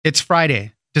It's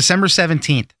Friday, December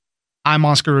 17th. I'm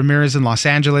Oscar Ramirez in Los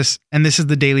Angeles, and this is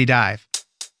the Daily Dive.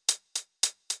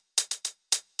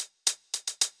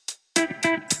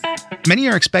 Many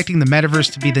are expecting the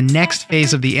Metaverse to be the next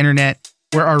phase of the internet,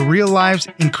 where our real lives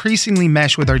increasingly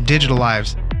mesh with our digital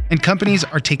lives, and companies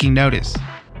are taking notice.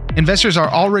 Investors are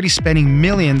already spending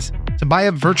millions to buy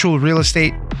up virtual real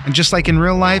estate, and just like in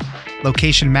real life,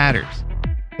 location matters.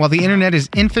 While the internet is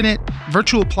infinite,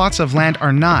 virtual plots of land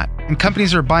are not, and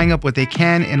companies are buying up what they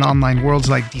can in online worlds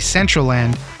like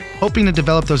Decentraland, hoping to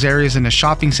develop those areas into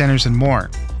shopping centers and more.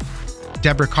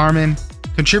 Deborah Carmen,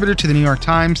 contributor to the New York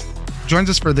Times, joins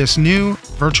us for this new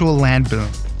virtual land boom.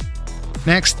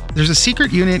 Next, there's a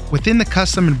secret unit within the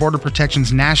Customs and Border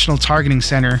Protection's National Targeting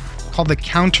Center called the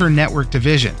Counter Network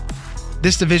Division.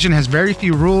 This division has very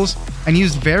few rules and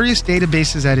used various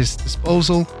databases at its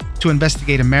disposal to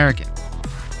investigate Americans.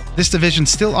 This division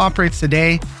still operates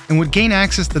today and would gain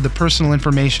access to the personal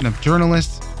information of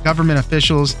journalists, government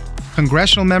officials,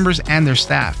 congressional members, and their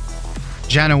staff.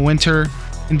 Jana Winter,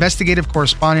 investigative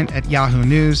correspondent at Yahoo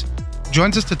News,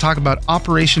 joins us to talk about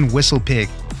Operation Whistlepig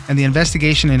and the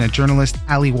investigation into journalist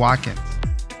Ali Watkins.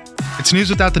 It's news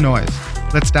without the noise.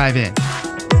 Let's dive in.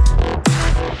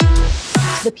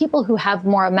 The people who have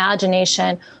more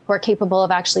imagination, who are capable of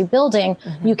actually building,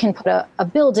 you can put a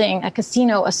building, a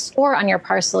casino, a store on your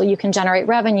parcel. You can generate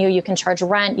revenue. You can charge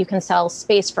rent. You can sell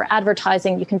space for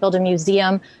advertising. You can build a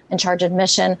museum and charge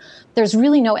admission. There's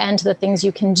really no end to the things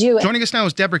you can do. Joining us now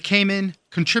is Deborah Carmen,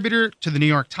 contributor to the New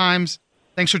York Times.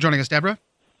 Thanks for joining us, Deborah.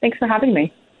 Thanks for having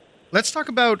me. Let's talk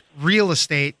about real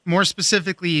estate, more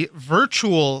specifically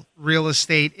virtual real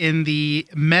estate in the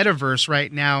Metaverse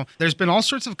right now. There's been all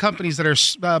sorts of companies that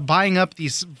are buying up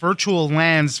these virtual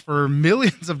lands for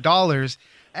millions of dollars,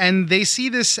 and they see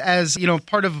this as,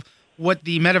 part of what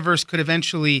the Metaverse could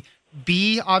eventually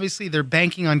be. Obviously, they're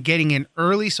banking on getting in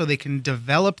early so they can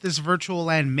develop this virtual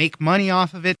land, make money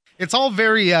off of it. It's all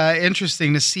very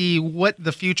interesting to see what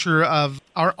the future of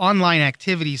our online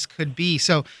activities could be.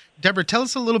 So, Deborah, tell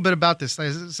us a little bit about this.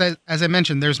 As I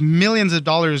mentioned, there's millions of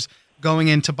dollars going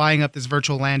into buying up this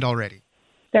virtual land already.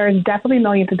 There's definitely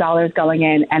millions of dollars going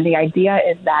in, and the idea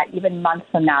is that even months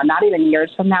from now, not even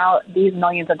years from now, these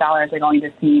millions of dollars are going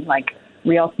to seem like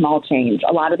real small change.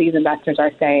 A lot of these investors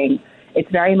are saying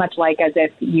it's very much like as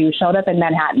if you showed up in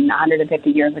Manhattan 150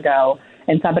 years ago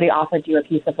and somebody offered you a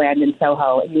piece of land in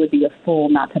Soho. You would be a fool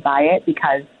not to buy it,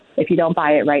 because if you don't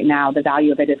buy it right now, the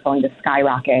value of it is going to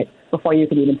skyrocket before you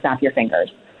can even snap your fingers.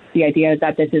 The idea is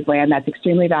that this is land that's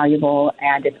extremely valuable,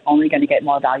 and it's only going to get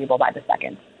more valuable by the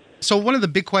second. So one of the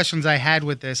big questions I had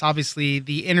with this, obviously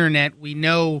the internet we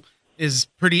know is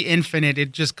pretty infinite.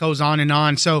 It just goes on and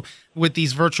on. So with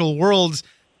these virtual worlds,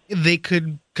 they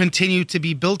could continue to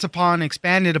be built upon,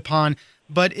 expanded upon.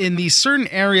 But in these certain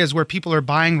areas where people are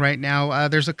buying right now,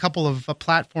 there's a couple of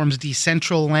platforms.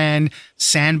 Decentraland,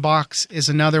 Sandbox is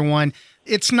another one.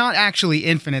 It's not actually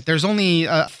infinite. There's only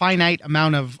a finite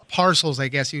amount of parcels, I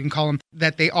guess you can call them,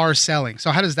 that they are selling.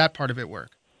 So how does that part of it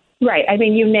work? Right. I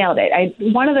mean, you nailed it.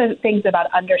 One of the things about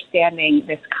understanding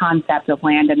this concept of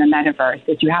land in the metaverse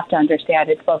is you have to understand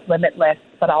it's both limitless,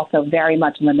 but also very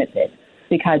much limited,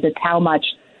 because it's how much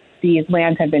these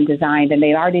lands have been designed, and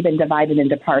they've already been divided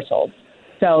into parcels.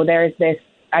 So there's this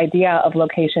idea of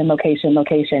location, location,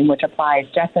 location, which applies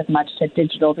just as much to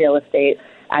digital real estate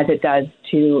as it does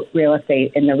to real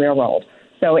estate in the real world.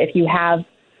 So if you have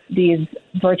these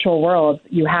virtual worlds,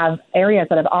 you have areas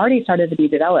that have already started to be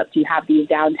developed. You have these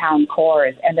downtown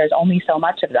cores, and there's only so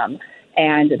much of them.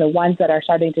 And the ones that are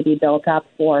starting to be built up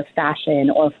for fashion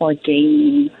or for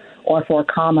gaming or for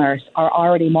commerce are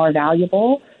already more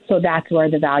valuable. So that's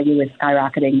where the value is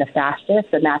skyrocketing the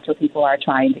fastest, and that's where people are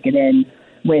trying to get in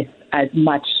with as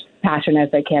much passion as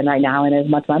they can right now and as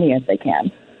much money as they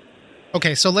can.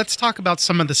 Okay, so let's talk about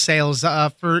some of the sales.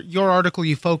 For your article,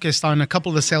 you focused on a couple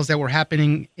of the sales that were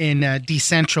happening in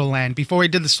Decentraland. Before we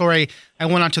did the story, I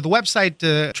went onto the website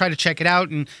to try to check it out,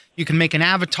 and you can make an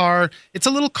avatar. It's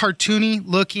a little cartoony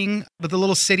looking, with a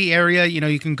little city area.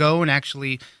 You can go and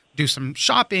actually do some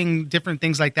shopping, different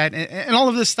things like that. And all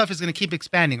of this stuff is going to keep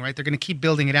expanding, right? They're going to keep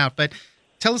building it out. But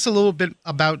tell us a little bit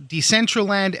about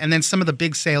Decentraland and then some of the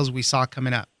big sales we saw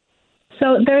coming up.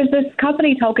 So there's this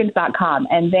company, tokens.com,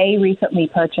 and they recently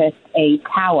purchased a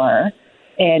tower.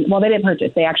 They didn't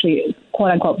purchase. They actually,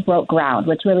 quote unquote, broke ground,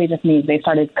 which really just means they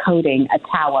started coding a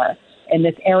tower in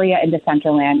this area in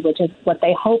Decentraland, which is what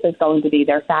they hope is going to be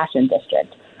their fashion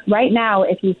district. Right now,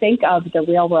 if you think of the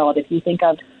real world, if you think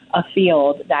of a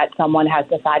field that someone has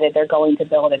decided they're going to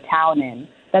build a town in,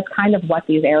 that's kind of what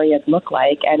these areas look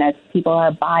like. And as people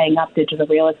are buying up digital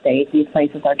real estate, these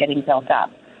places are getting built up.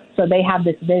 So they have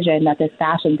this vision that this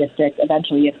fashion district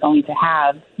eventually is going to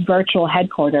have virtual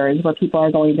headquarters where people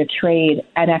are going to trade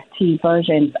NFT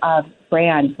versions of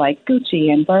brands like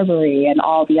Gucci and Burberry and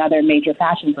all the other major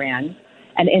fashion brands.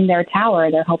 And in their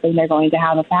tower, they're hoping they're going to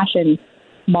have a fashion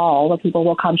mall where people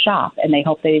will come shop, and they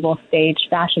hope they will stage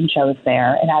fashion shows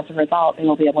there. And as a result, they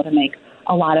will be able to make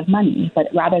a lot of money. But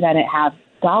rather than it have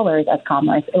dollars as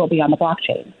commerce, it will be on the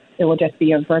blockchain. It will just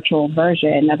be a virtual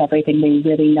version of everything we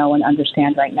really know and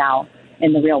understand right now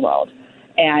in the real world.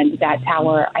 And that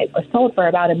tower was sold for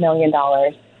about $1 million.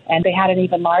 And they had an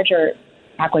even larger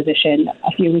acquisition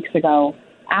a few weeks ago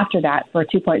after that for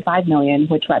 $2.5 million,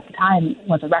 which at the time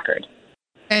was a record.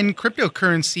 And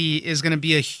cryptocurrency is going to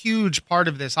be a huge part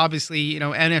of this. Obviously,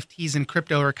 NFTs and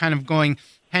crypto are kind of going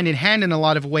hand in hand in a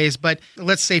lot of ways. But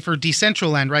let's say for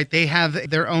Decentraland, right, they have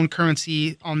their own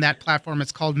currency on that platform.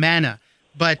 It's called Mana.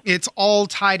 But it's all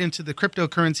tied into the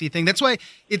cryptocurrency thing. That's why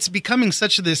it's becoming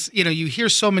such this, you hear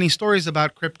so many stories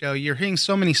about crypto. You're hearing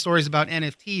so many stories about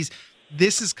NFTs.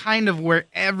 This is kind of where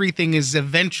everything is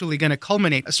eventually going to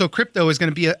culminate. So crypto is going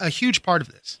to be a huge part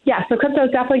of this. Yeah, so crypto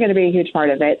is definitely going to be a huge part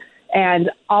of it. And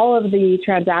all of the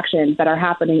transactions that are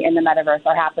happening in the metaverse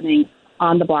are happening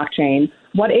on the blockchain.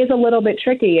 What is a little bit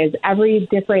tricky is every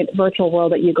different virtual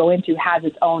world that you go into has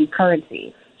its own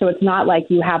currency. So it's not like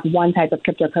you have one type of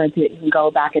cryptocurrency that you can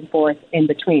go back and forth in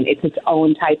between. It's its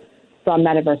own type from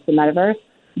metaverse to metaverse,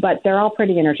 but they're all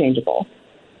pretty interchangeable.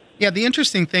 Yeah, the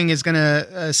interesting thing is going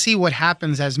to see what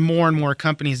happens as more and more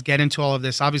companies get into all of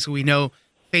this. Obviously, we know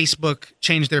Facebook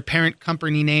changed their parent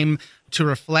company name to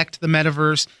reflect the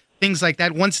metaverse, things like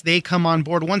that. Once they come on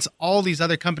board, once all these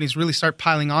other companies really start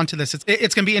piling onto this,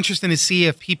 it's going to be interesting to see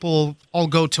if people all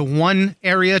go to one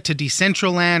area, to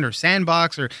Decentraland or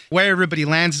Sandbox, or where everybody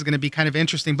lands is going to be kind of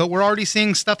interesting. But we're already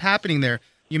seeing stuff happening there.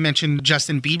 You mentioned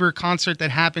Justin Bieber concert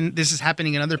that happened. This is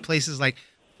happening in other places like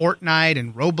Fortnite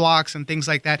and Roblox and things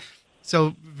like that.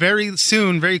 So very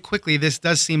soon, very quickly, this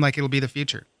does seem like it'll be the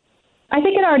future. I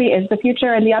think it already is the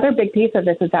future. And the other big piece of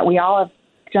this is that we all have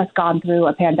just gone through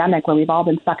a pandemic where we've all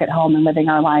been stuck at home and living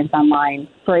our lives online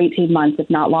for 18 months, if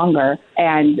not longer.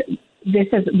 And this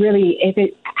is really, if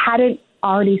it hadn't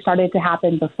already started to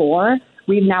happen before,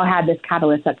 we've now had this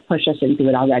catalyst that's pushed us into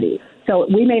it already. So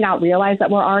we may not realize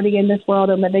that we're already in this world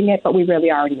and living it, but we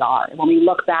really already are. When we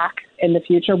look back in the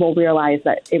future, we'll realize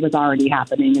that it was already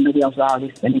happening and the wheels were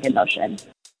already spinning in motion.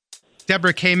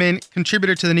 Deborah Kamen,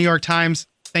 contributor to the New York Times.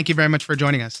 Thank you very much for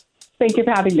joining us. Thank you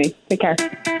for having me. Take care.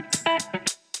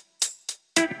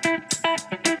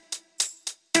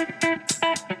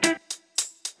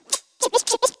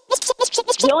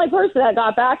 The only person that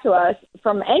got back to us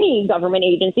from any government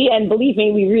agency, and believe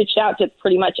me, we reached out to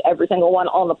pretty much every single one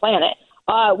on the planet,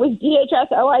 was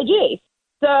DHS OIG.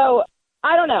 So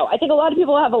I don't know. I think a lot of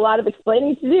people have a lot of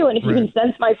explaining to do, and if you can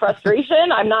sense my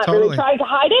frustration, I'm not really trying to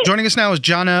hide it. Joining us now is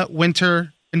Jana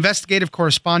Winter, investigative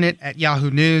correspondent at Yahoo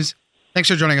News. Thanks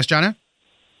for joining us, Jana.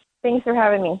 Thanks for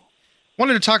having me.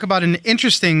 Wanted to talk about an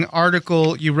interesting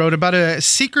article you wrote about a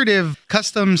secretive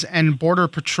Customs and Border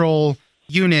Patrol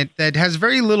unit that has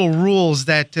very little rules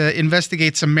that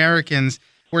investigates Americans.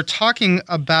 We're talking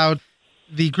about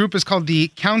the group is called the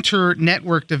Counter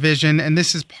Network Division, and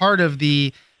this is part of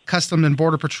the Customs and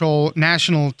Border Patrol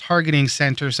National Targeting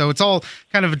Center. So it's all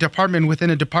kind of a department within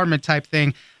a department type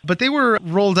thing. But they were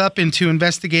rolled up into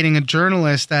investigating a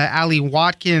journalist, Ali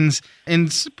Watkins, and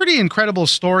it's a pretty incredible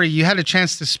story. You had a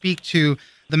chance to speak to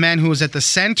the man who was at the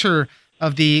center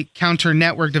of the Counter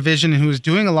Network Division and who was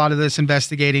doing a lot of this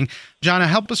investigating. Jana,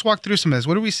 help us walk through some of this.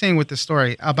 What are we seeing with this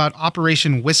story about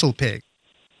Operation Whistlepig?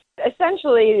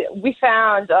 Essentially, we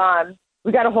found,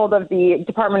 we got a hold of the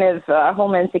Department of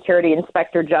Homeland Security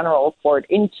Inspector General report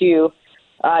into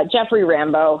Jeffrey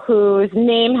Rambo, whose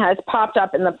name has popped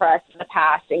up in the press in the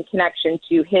past in connection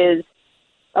to his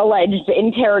alleged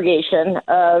interrogation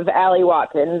of Ali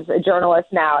Watkins, a journalist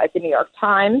now at the New York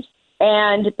Times.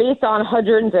 And based on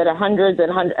hundreds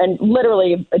and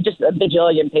literally just a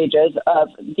bajillion pages of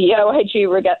the OIG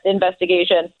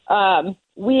investigation,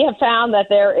 we have found that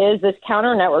there is this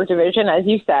counter network division, as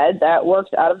you said, that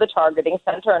works out of the targeting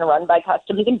center and run by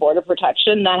Customs and Border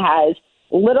Protection that has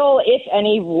little, if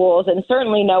any, rules and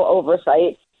certainly no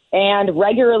oversight, and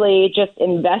regularly just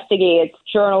investigates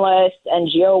journalists,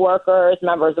 NGO workers,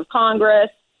 members of Congress,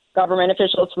 government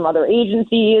officials from other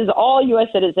agencies, all U.S.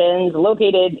 citizens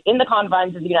located in the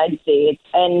confines of the United States,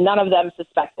 and none of them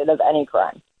suspected of any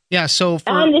crime. Yeah, so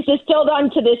and this is still done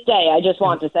to this day. I just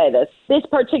want to say this. This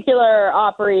particular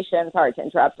operation, sorry to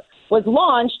interrupt, was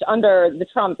launched under the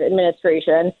Trump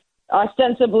administration,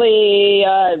 ostensibly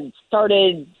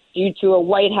started due to a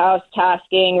White House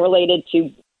tasking related to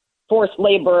forced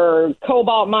labor,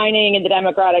 cobalt mining in the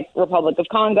Democratic Republic of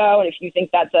Congo. And if you think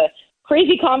that's a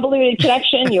crazy convoluted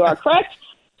connection, you are correct.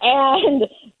 And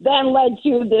then led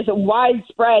to this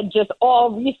widespread, just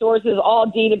all resources, all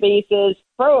databases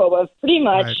probe of pretty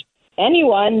much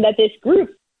anyone that this group,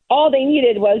 all they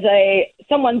needed was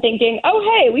someone thinking, oh,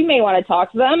 hey, we may want to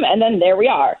talk to them. And then there we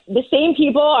are. The same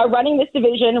people are running this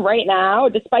division right now,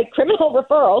 despite criminal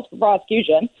referrals for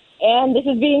prosecution. And this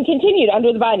is being continued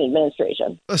under the Biden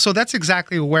administration. So that's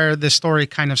exactly where this story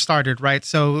kind of started, right?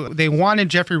 So they wanted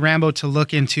Jeffrey Rambo to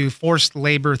look into forced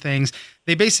labor things.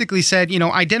 They basically said,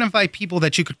 identify people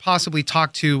that you could possibly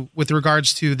talk to with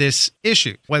regards to this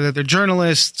issue, whether they're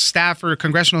journalists, staffer,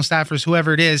 congressional staffers,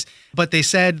 whoever it is. But they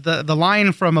said the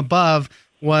line from above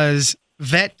was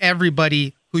vet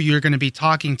everybody who you're going to be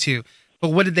talking to. But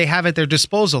what did they have at their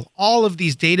disposal? All of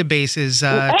these databases.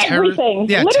 Everything.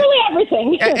 Literally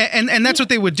everything. And that's what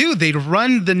they would do. They'd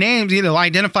run the names,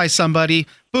 identify somebody.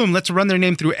 Boom, let's run their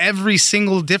name through every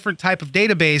single different type of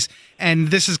database. And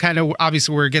this is kind of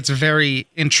obviously where it gets very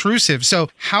intrusive. So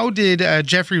how did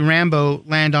Jeffrey Rambo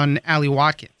land on Allie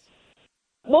Watkins?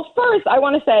 Well, first, I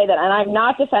want to say that, and I'm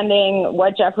not defending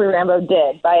what Jeffrey Rambo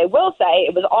did, but I will say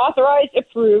it was authorized,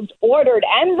 approved, ordered,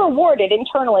 and rewarded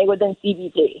internally within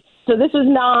CBP. So this was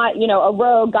not, a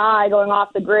rogue guy going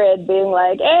off the grid being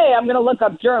like, hey, I'm going to look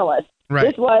up journalists. Right.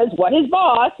 This was what his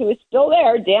boss, who is still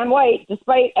there, Dan White,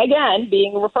 despite, again,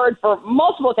 being referred for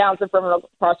multiple counts of criminal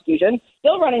prosecution,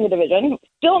 still running the division,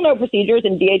 still no procedures,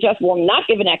 and DHS will not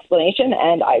give an explanation,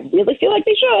 and I really feel like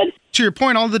they should. To your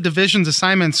point, all the division's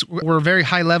assignments were very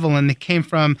high level, and they came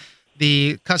from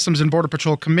the Customs and Border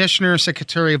Patrol Commissioner,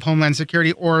 Secretary of Homeland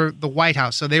Security, or the White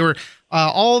House. So they were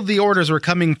all of the orders were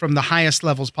coming from the highest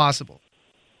levels possible.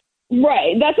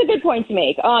 Right. That's a good point to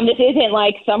make. This isn't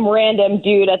like some random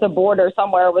dude at the border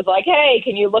somewhere was like, hey,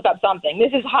 can you look up something?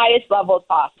 This is highest levels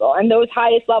possible. And those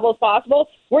highest levels possible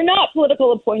were not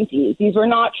political appointees. These were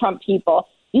not Trump people.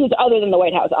 These other than the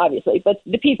White House, obviously. But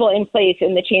the people in place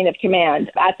in the chain of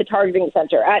command at the targeting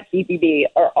center, at CBP,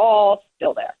 are all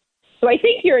still there. So I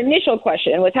think your initial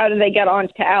question was how did they get on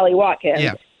to Allie Watkins?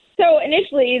 Yeah. So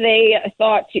initially they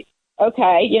thought,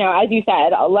 okay, as you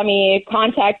said, let me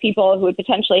contact people who would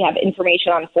potentially have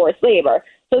information on forced labor.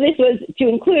 So this was to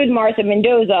include Martha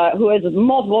Mendoza, who has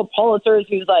multiple Pulitzers,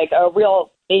 who's like a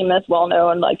real famous,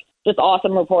 well-known, just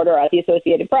awesome reporter at the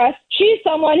Associated Press. She's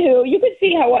someone who you could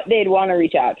see what they'd want to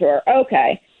reach out to her.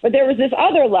 Okay. But there was this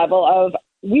other level of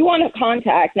we want to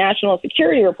contact national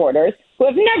security reporters who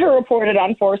have never reported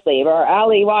on forced labor.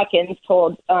 Allie Watkins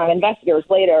told investigators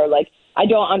later, I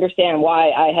don't understand why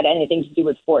I had anything to do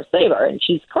with forced labor. And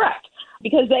she's correct.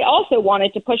 Because they also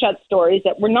wanted to push out stories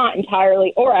that were not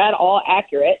entirely or at all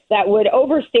accurate, that would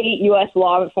overstate U.S.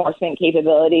 law enforcement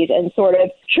capabilities and sort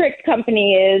of trick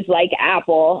companies like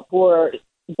Apple, who are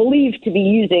believed to be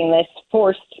using this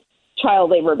forced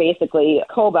child labor, basically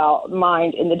cobalt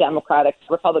mined in the Democratic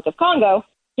Republic of Congo,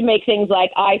 to make things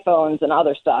like iPhones and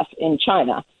other stuff in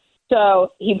China.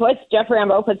 So Jeff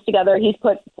Rambo puts together, he's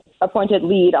appointed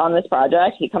lead on this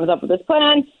project. He comes up with this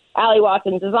plan. Allie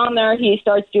Watkins is on there. He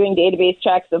starts doing database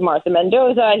checks of Martha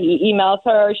Mendoza. He emails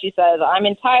her. She says, I'm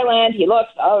in Thailand. He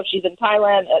looks, oh, she's in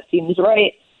Thailand. That seems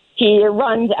right. He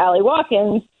runs Allie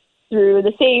Watkins through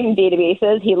the same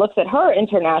databases. He looks at her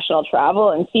international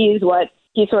travel and sees what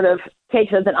he sort of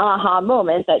takes as an aha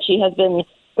moment that she has been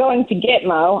going to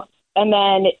Gitmo. And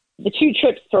then the two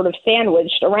trips sort of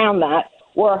sandwiched around that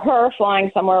were her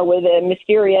flying somewhere with a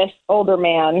mysterious older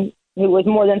man who was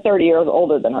more than 30 years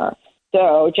older than her.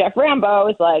 So Jeff Rambo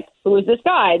is like, who is this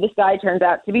guy? This guy turns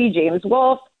out to be James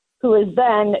Wolfe, who is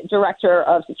then director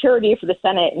of security for the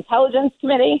Senate Intelligence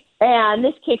Committee. And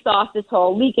this kicks off this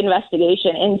whole leak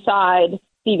investigation inside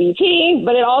CBP,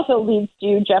 but it also leads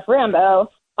to Jeff Rambo,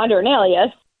 under an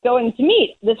alias, going to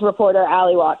meet this reporter,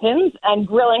 Allie Watkins, and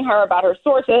grilling her about her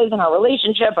sources and her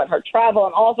relationship and her travel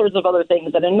and all sorts of other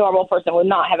things that a normal person would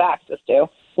not have access to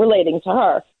relating to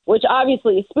her, which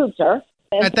obviously spooked her.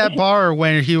 At that bar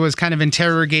when he was kind of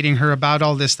interrogating her about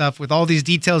all this stuff with all these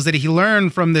details that he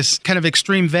learned from this kind of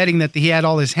extreme vetting that he had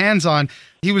all his hands on,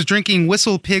 he was drinking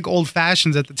Whistle Pig Old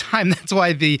Fashions at the time. That's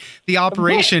why the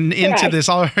operation into this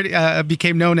already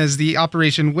became known as the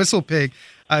Operation Whistle Pig.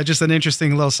 Just an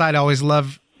interesting little side. I always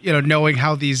love knowing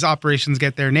how these operations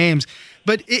get their names.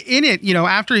 But in it,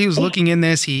 after he was looking in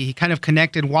this, he kind of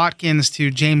connected Watkins to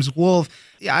James Wolfe.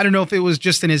 I don't know if it was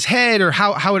just in his head or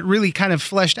how it really kind of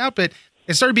fleshed out, but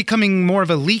it started becoming more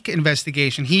of a leak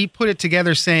investigation. He put it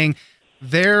together saying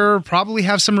there probably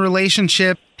have some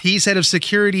relationship. He's head of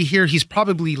security here. He's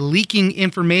probably leaking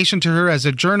information to her as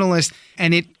a journalist.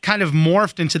 And it kind of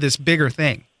morphed into this bigger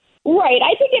thing. Right.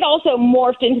 I think it also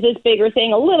morphed into this bigger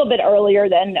thing a little bit earlier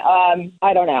than,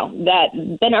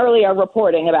 than earlier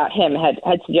reporting about him had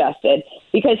suggested,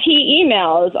 because he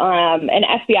emails an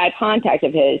FBI contact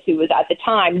of his who was at the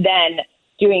time then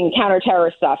doing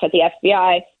counterterrorist stuff at the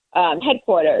FBI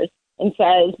headquarters, and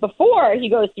says, before he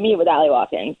goes to meet with Allie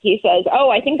Watkins, he says, "Oh,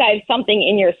 I think I have something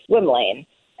in your swim lane."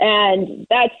 And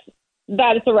that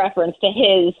is a reference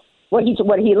to what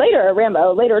he later,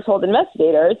 Rambo, later told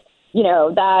investigators,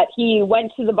 that he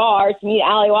went to the bar to meet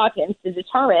Allie Watkins to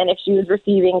determine if she was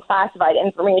receiving classified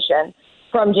information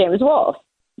from James Wolfe.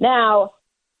 Now,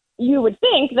 you would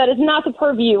think that is not the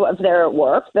purview of their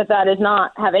work, that does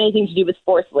not have anything to do with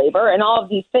forced labor, and all of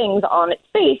these things on its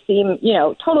face seem,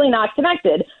 totally not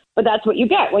connected. But that's what you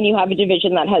get when you have a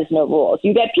division that has no rules.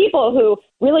 You get people who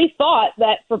really thought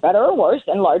that, for better or worse,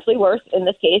 and largely worse in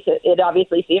this case, it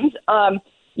obviously seems,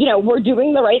 were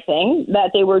doing the right thing,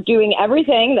 that they were doing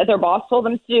everything that their boss told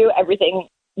them to do, everything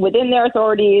within their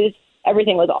authorities,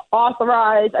 everything was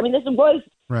authorized. I mean,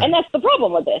 right. And that's the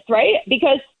problem with this, right?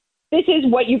 Because this is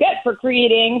what you get for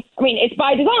creating, it's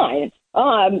by design.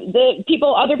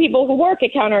 Other people who work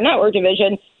at Counter Network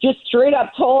Division just straight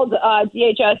up told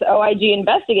DHS OIG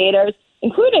investigators,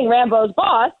 including Rambo's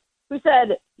boss, who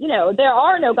said, there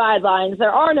are no guidelines,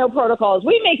 there are no protocols.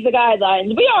 We make the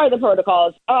guidelines. We are the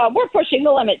protocols. We're pushing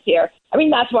the limits here.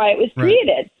 That's why it was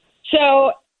created. Right.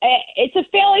 So it's a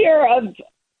failure of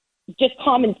just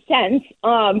common sense,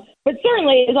 but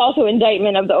certainly is also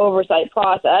indictment of the oversight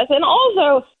process. And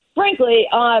also, frankly,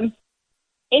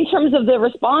 in terms of the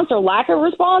response or lack of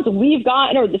response we've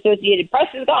gotten, or the Associated Press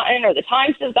has gotten, or the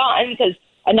Times has gotten, because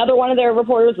another one of their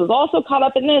reporters was also caught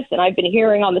up in this, and I've been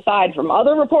hearing on the side from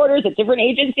other reporters at different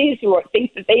agencies who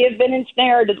think that they have been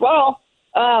ensnared as well.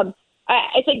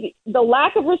 I think the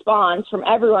lack of response from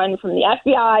everyone, from the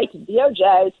FBI to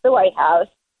DOJ to the White House,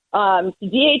 to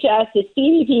DHS to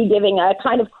CBP, giving a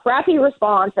kind of crappy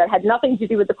response that had nothing to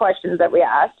do with the questions that we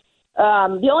asked.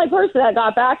 The only person that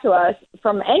got back to us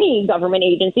from any government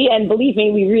agency, and believe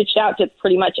me, we reached out to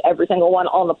pretty much every single one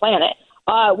on the planet,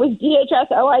 was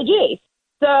DHS OIG.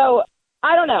 So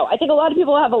I don't know. I think a lot of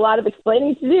people have a lot of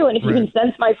explaining to do, and if you can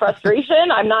sense my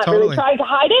frustration, I'm not really trying to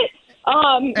hide it.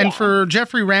 And for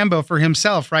Jeffrey Rambo, for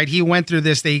himself, right, he went through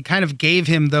this. They kind of gave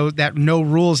him that no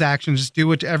rules action, just do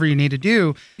whatever you need to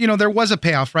do. There was a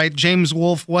payoff, right? James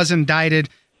Wolfe was indicted,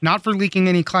 not for leaking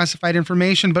any classified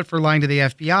information, but for lying to the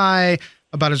FBI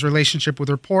about his relationship with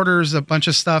reporters, a bunch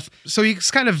of stuff. So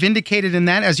he's kind of vindicated in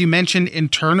that. As you mentioned,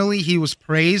 internally, he was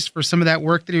praised for some of that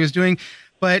work that he was doing.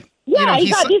 But he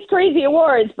got these crazy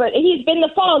awards, but he's been the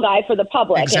fall guy for the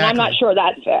public, exactly. And I'm not sure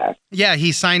that's fair. Yeah,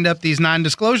 he signed up these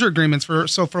non-disclosure agreements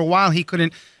so for a while he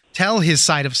couldn't tell his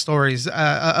side of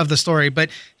of the story, but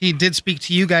he did speak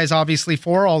to you guys obviously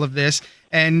for all of this,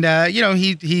 and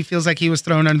he feels like he was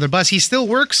thrown under the bus. He still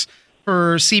works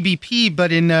for CBP,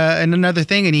 but in another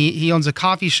thing, and he owns a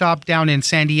coffee shop down in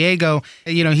San Diego.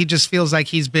 He just feels like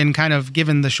he's been kind of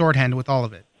given the shorthand with all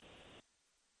of it.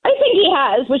 I think he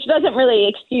has, which doesn't really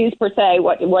excuse per se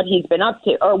what he's been up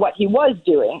to or what he was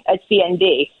doing at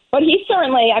CND. But he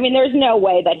certainly, there's no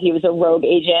way that he was a rogue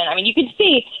agent. You can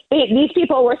see these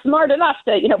people were smart enough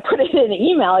to, put it in an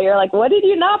email. You're like, what did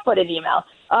you not put in email?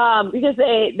 Because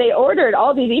they ordered,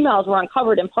 all these emails were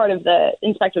uncovered in part of the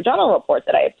Inspector General report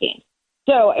that I obtained.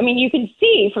 So, you can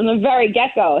see from the very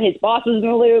get-go, his boss was in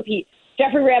the loop.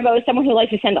 Jeffrey Rambo is someone who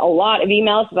likes to send a lot of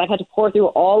emails, because I've had to pour through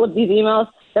all of these emails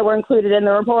that were included in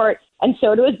the report. And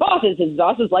so do his bosses. His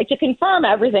bosses like to confirm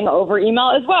everything over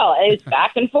email as well. And it's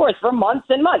back and forth for months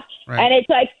and months. Right. And it's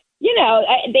like,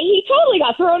 he totally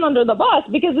got thrown under the bus,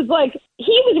 because it's like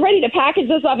he was ready to package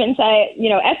this up and say,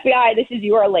 FBI, this is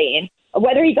your lane.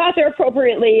 Whether he got there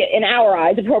appropriately, in our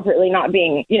eyes, appropriately not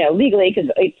being, legally, because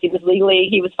he was legally,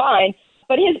 he was fine.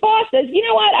 But his boss says, you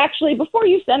know what, actually, before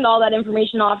you send all that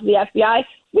information off to the FBI,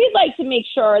 we'd like to make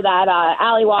sure that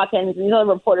Allie Watkins and these other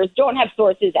reporters don't have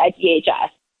sources at DHS.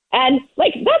 And,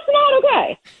 that's not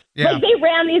okay. Yeah. They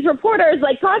ran these reporters,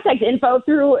 contact info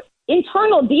through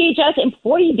internal DHS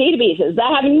employee databases that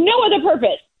have no other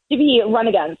purpose to be run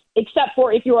against, except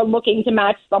for if you are looking to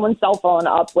match someone's cell phone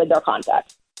up with their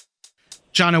contacts.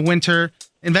 Jonna Winter,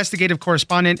 investigative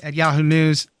correspondent at Yahoo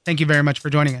News. Thank you very much for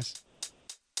joining us.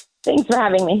 Thanks for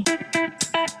having me.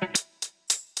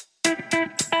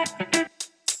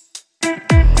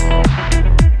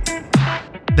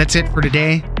 That's it for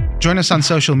today. Join us on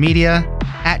social media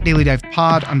at Daily Dive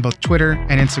Pod on both Twitter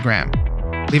and Instagram.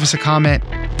 Leave us a comment,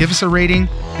 give us a rating,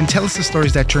 and tell us the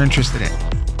stories that you're interested in.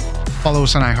 Follow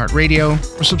us on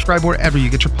iHeartRadio or subscribe wherever you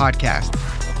get your podcast.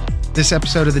 This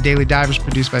episode of The Daily Dive is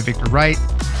produced by Victor Wright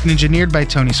and engineered by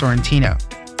Tony Sorrentino.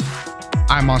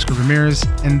 I'm Oscar Ramirez,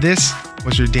 and this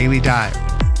was your Daily Dive.